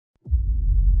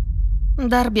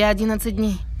Дерби 11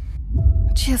 дней.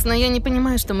 Честно, я не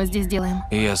понимаю, что мы здесь делаем.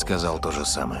 Я сказал то же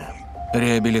самое.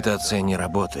 Реабилитация не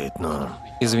работает, но...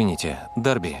 Извините,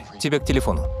 Дарби, тебя к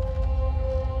телефону.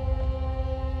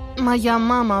 Моя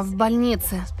мама в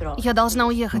больнице. Я должна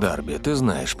уехать. Дарби, ты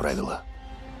знаешь правила.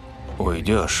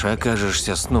 Уйдешь,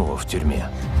 окажешься снова в тюрьме.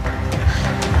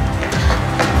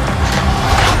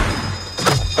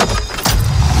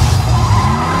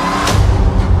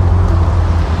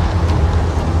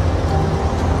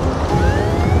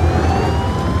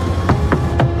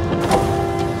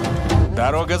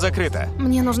 Дорога закрыта.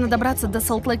 Мне нужно добраться до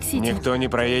Солт-Лейк-Сити. Никто не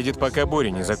проедет, пока буря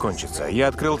не закончится. Я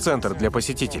открыл центр для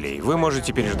посетителей. Вы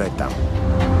можете переждать там.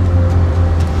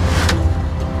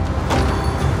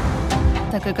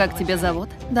 Так и как тебя зовут?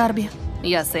 Дарби.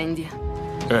 Я Сэнди.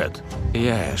 Эд.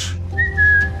 Я Эш.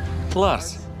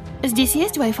 Ларс. Здесь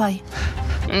есть Wi-Fi?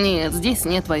 Нет, здесь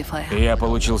нет Wi-Fi. Я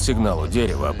получил сигнал у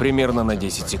дерева примерно на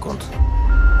 10 секунд.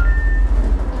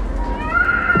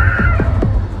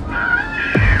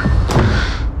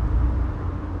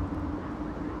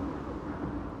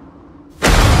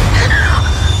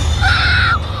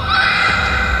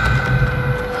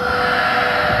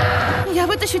 Я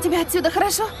вытащу тебя отсюда,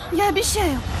 хорошо? Я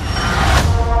обещаю.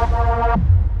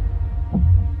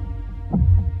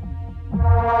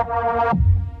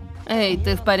 Эй,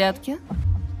 ты в порядке?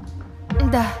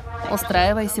 Да,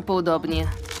 устраивайся поудобнее.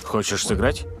 Хочешь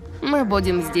сыграть? Мы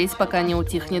будем здесь, пока не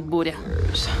утихнет буря.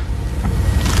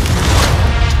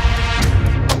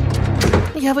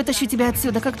 Я вытащу тебя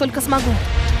отсюда, как только смогу.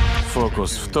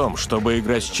 Фокус в том, чтобы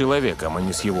играть с человеком, а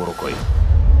не с его рукой.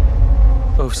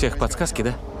 У всех подсказки,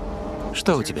 да?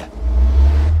 Что у тебя?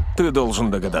 Ты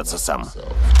должен догадаться сам.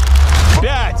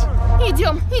 5!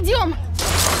 Идем, идем!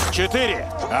 4!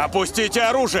 Опустите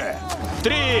оружие!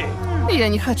 3! Я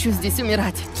не хочу здесь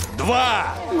умирать. 2!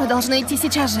 Мы должны идти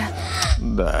сейчас же.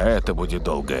 Да, это будет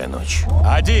долгая ночь.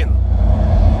 1!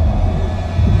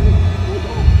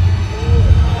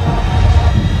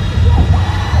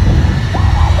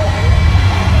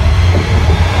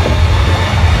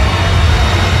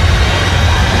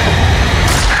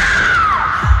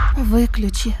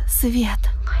 Выключи свет.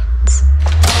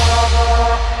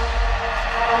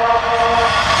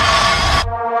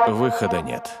 Выхода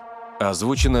нет.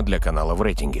 Озвучено для канала в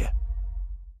рейтинге.